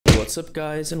What's up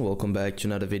guys, and welcome back to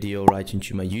another video right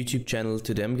into my YouTube channel.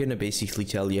 Today I'm gonna basically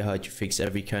tell you how to fix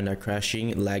every kind of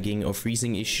crashing, lagging or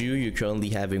freezing issue you're currently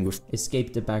having with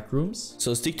Escape the Backrooms.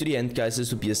 So stick to the end guys,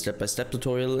 this will be a step-by-step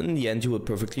tutorial, and in the end you will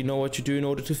perfectly know what to do in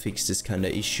order to fix this kind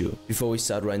of issue. Before we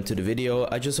start right into the video,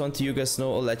 I just want to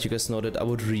let you guys know that I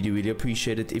would really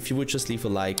appreciate it if you would just leave a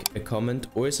like, a comment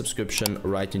or a subscription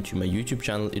right into my YouTube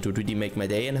channel. It would really make my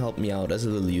day and help me out as a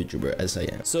little YouTuber as I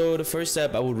am. So the first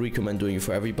step I would recommend doing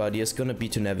for everybody is gonna be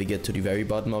to navigate to the very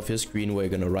bottom of your screen, where you're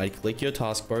gonna right click your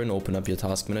taskbar and open up your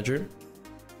task manager.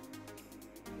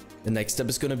 The next step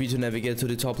is gonna be to navigate to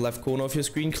the top left corner of your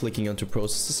screen, clicking onto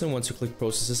processes, and once you click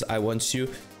processes, I want you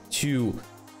to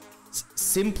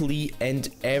simply end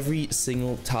every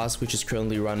single task which is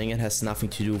currently running and has nothing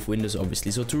to do with Windows,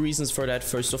 obviously. So two reasons for that.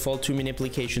 First of all, too many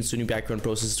applications, too many background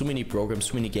processes, too many programs,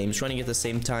 too many games running at the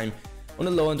same time on a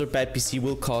low-end or bad PC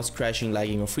will cause crashing,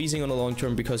 lagging or freezing on the long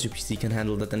term, because your PC can't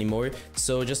handle that anymore.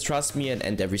 So just trust me and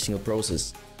end every single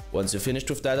process. Once you're finished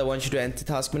with that, I want you to enter the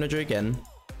task manager again,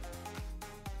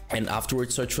 and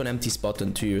afterwards search for an empty spot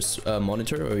onto your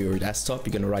monitor or your desktop.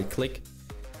 You're gonna right click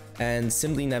and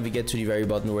simply navigate to the very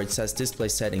bottom where it says display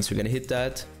settings. We're gonna hit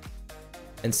that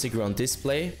and stick around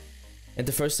display. And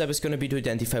the first step is going to be to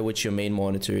identify which your main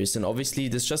monitor is, and obviously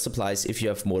this just applies if you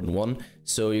have more than one.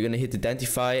 So you're going to hit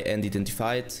identify and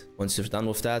identify it. Once you're done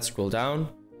with that, scroll down,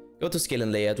 go to scale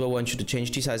and layout, where I want you to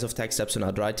change the size of text tabs and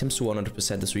other items to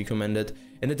 100% as recommended,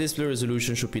 and the display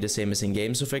resolution should be the same as in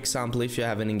game. So for example, if you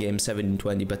have an in-game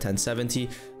 1720 by 1070,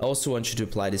 I also want you to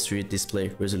apply this to your display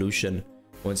resolution.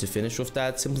 Once you're finished with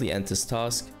that, simply end this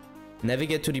task.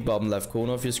 Navigate to the bottom left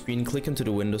corner of your screen, click into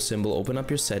the Windows symbol, open up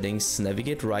your settings,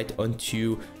 navigate right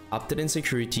onto Update and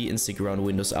Security, and stick around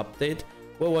Windows Update,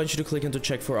 where I want you to click into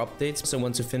Check for Updates. So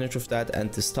once you're finished with that,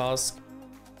 end this task.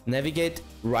 Navigate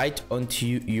right onto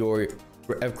your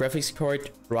graphics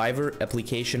card, driver,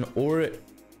 application, or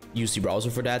use the browser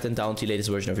for that, and down to the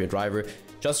latest version of your driver,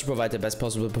 just to provide the best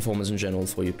possible performance in general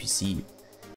for your PC.